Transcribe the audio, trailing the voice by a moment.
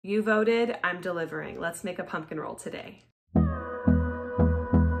You voted, I'm delivering. Let's make a pumpkin roll today.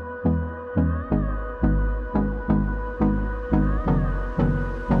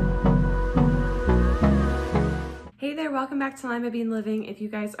 Hey there, welcome back to Lima Bean Living. If you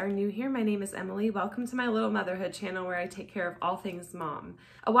guys are new here, my name is Emily. Welcome to my little motherhood channel where I take care of all things mom.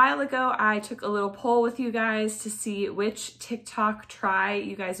 A while ago, I took a little poll with you guys to see which TikTok try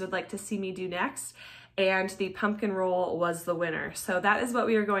you guys would like to see me do next, and the pumpkin roll was the winner. So that is what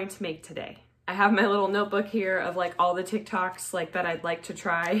we are going to make today. I have my little notebook here of like all the TikToks like that I'd like to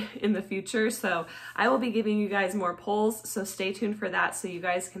try in the future. So I will be giving you guys more polls, so stay tuned for that so you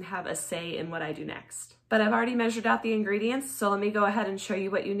guys can have a say in what I do next. But I've already measured out the ingredients, so let me go ahead and show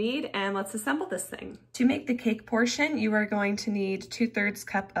you what you need and let's assemble this thing. To make the cake portion, you are going to need 2/3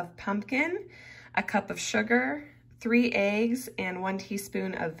 cup of pumpkin, a cup of sugar, 3 eggs, and 1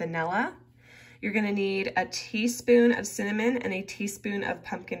 teaspoon of vanilla. You're gonna need a teaspoon of cinnamon and a teaspoon of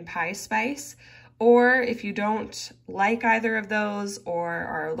pumpkin pie spice. Or if you don't like either of those or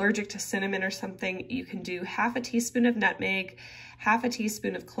are allergic to cinnamon or something, you can do 1/2 teaspoon of nutmeg, 1/2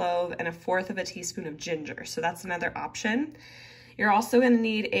 teaspoon of clove, and 1/4 teaspoon of ginger. So that's another option. You're also gonna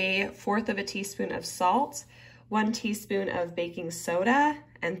need 1/4 teaspoon of salt, 1 teaspoon of baking soda,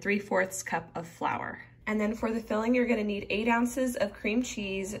 and 3/4 cup of flour. And then for the filling, you're gonna need 8 ounces of cream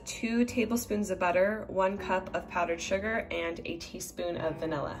cheese, 2 tablespoons of butter, 1 cup of powdered sugar, and a teaspoon of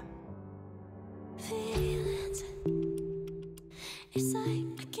vanilla. Feelings, it's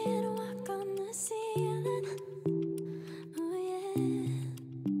like I can't walk on the ceiling. Oh yeah,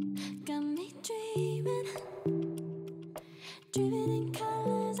 got me dreaming, dreaming in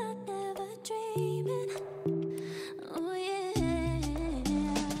colors I never dreamed in. Oh yeah,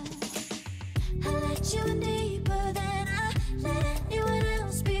 I let you in deeper than I let anyone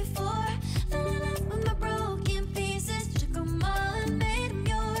else before. Fell in love with my broken pieces, took them all and made them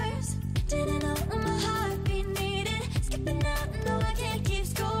yours. Didn't know what my heartbeat needed, skipping out, no I can't keep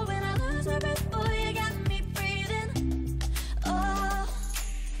score. When I lose my breath, boy, you got me breathing. Oh,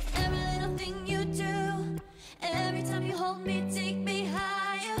 every little thing you do, every time you hold me, take me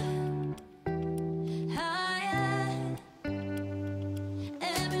higher, higher.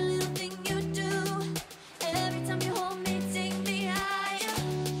 Every little thing you do, every time you hold me, take me higher,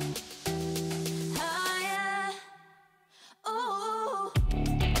 higher. Oh.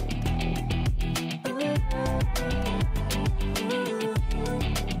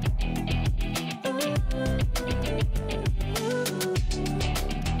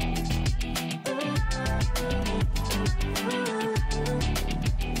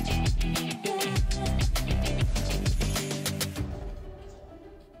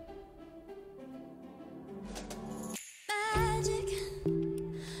 Magic,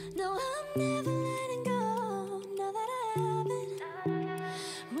 no, I'm never letting go. Now that I have it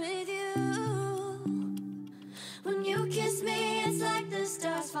with you, when you kiss me, it's like the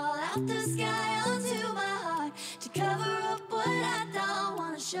stars fall out the sky onto my heart to cover up what I don't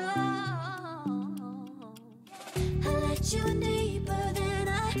wanna show. I let you in deeper than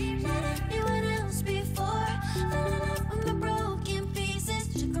I let anyone else before. Fell in love with my broken pieces,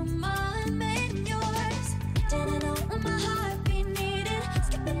 took them all and made them yours. Didn't know what my heartbeat needed,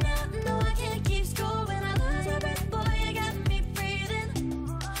 skipping out, no I can't keep score. When I lose my breath, boy, you got me breathing.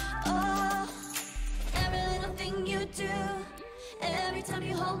 Oh, every little thing you do, every time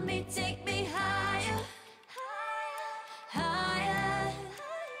you hold me, take me higher, higher.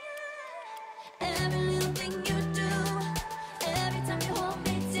 Every little thing you do,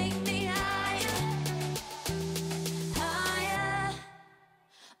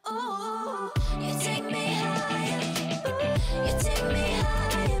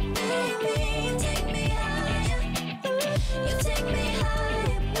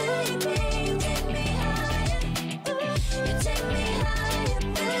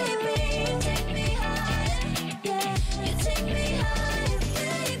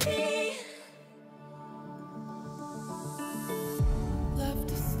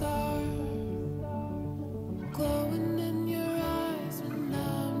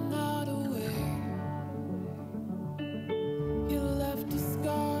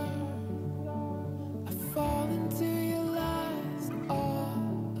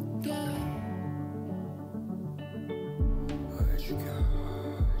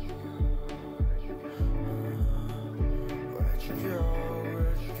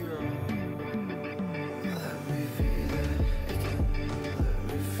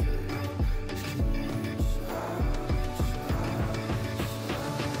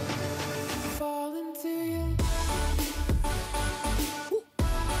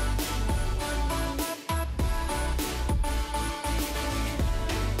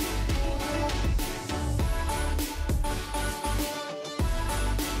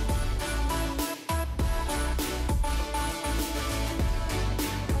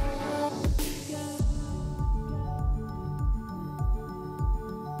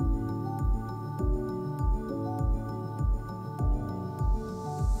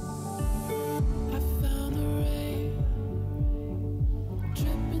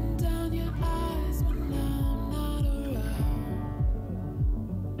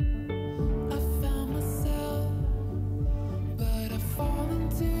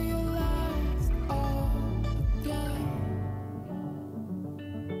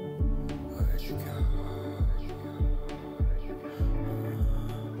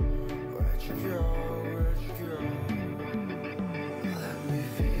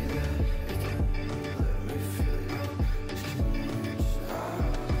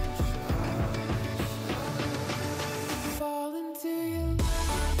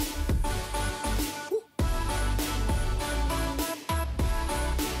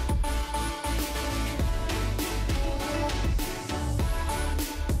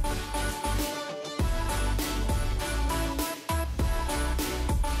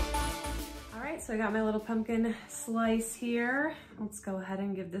 So I got my little pumpkin slice here. Let's go ahead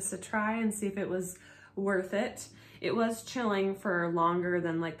and give this a try and see if it was worth it. It was chilling for longer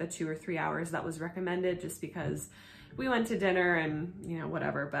than like the 2 or 3 hours that was recommended, just because we went to dinner and, you know,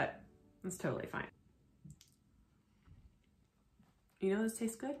 whatever, but it's totally fine. You know, this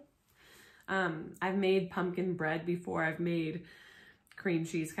tastes good. I've made pumpkin bread before. I've made cream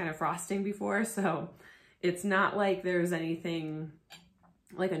cheese kind of frosting before, so it's not like there's anything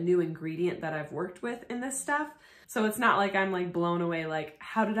like a new ingredient that I've worked with in this stuff. So it's not like I'm like blown away, like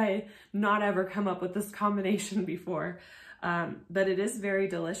how did I not ever come up with this combination before? But it is very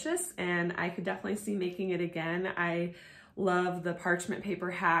delicious and I could definitely see making it again. I love the parchment paper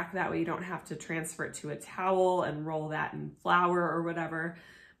hack. That way you don't have to transfer it to a towel and roll that in flour or whatever.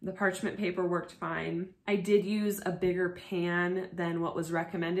 The parchment paper worked fine. I did use a bigger pan than what was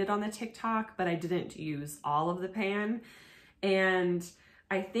recommended on the TikTok, but I didn't use all of the pan. And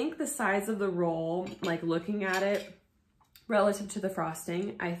I think the size of the roll, like looking at it relative to the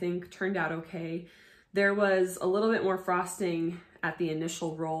frosting, I think turned out okay. There was a little bit more frosting at the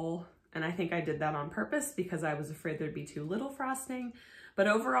initial roll, and I think I did that on purpose because I was afraid there'd be too little frosting. But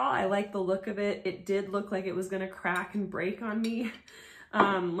overall, I like the look of it. It did look like it was gonna crack and break on me,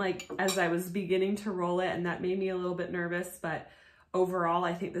 like as I was beginning to roll it, and that made me a little bit nervous, but overall,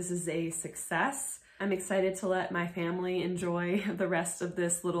 I think this is a success. I'm excited to let my family enjoy the rest of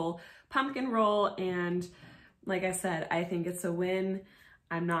this little pumpkin roll. And like I said, I think it's a win.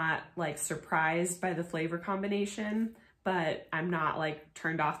 I'm not like surprised by the flavor combination, but I'm not like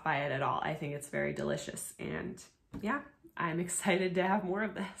turned off by it at all. I think it's very delicious. And yeah, I'm excited to have more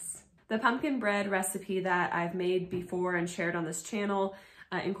of this. The pumpkin bread recipe that I've made before and shared on this channel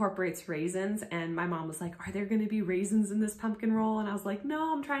incorporates raisins, and my mom was like, are there going to be raisins in this pumpkin roll? And I was like,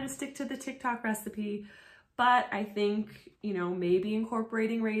 no, I'm trying to stick to the TikTok recipe, but I think, you know, maybe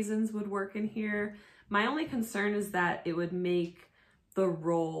incorporating raisins would work in here. My only concern is that it would make the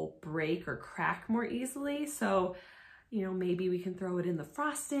roll break or crack more easily. So, you know, maybe we can throw it in the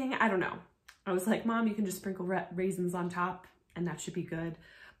frosting. I don't know. I was like, Mom, you can just sprinkle raisins on top and that should be good.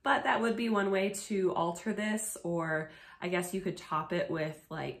 But that would be one way to alter this, or I guess you could top it with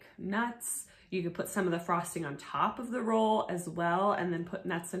like nuts. You could put some of the frosting on top of the roll as well, and then put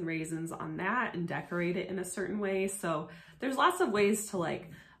nuts and raisins on that and decorate it in a certain way. So there's lots of ways to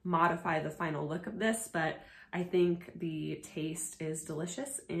like modify the final look of this, but I think the taste is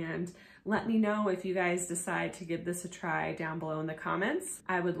delicious. And let me know if you guys decide to give this a try down below in the comments.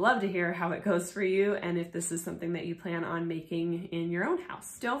 I would love to hear how it goes for you and if this is something that you plan on making in your own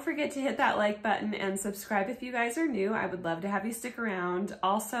house. Don't forget to hit that like button and subscribe if you guys are new. I would love to have you stick around.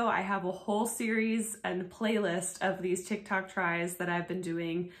 Also, I have a whole series and playlist of these TikTok tries that I've been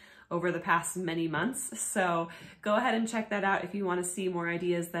doing over the past many months. So go ahead and check that out if you want to see more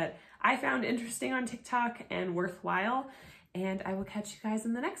ideas that I found interesting on TikTok and worthwhile. And I will catch you guys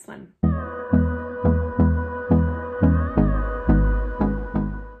in the next one.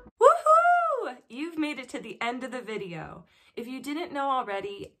 Woohoo! You've made it to the end of the video. If you didn't know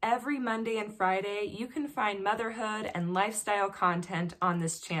already, every Monday and Friday, you can find motherhood and lifestyle content on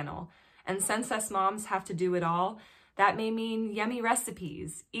this channel. And since us moms have to do it all, that may mean yummy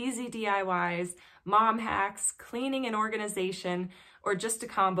recipes, easy DIYs, mom hacks, cleaning and organization, or just a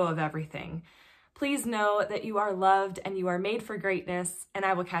combo of everything. Please know that you are loved and you are made for greatness, and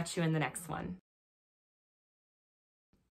I will catch you in the next one.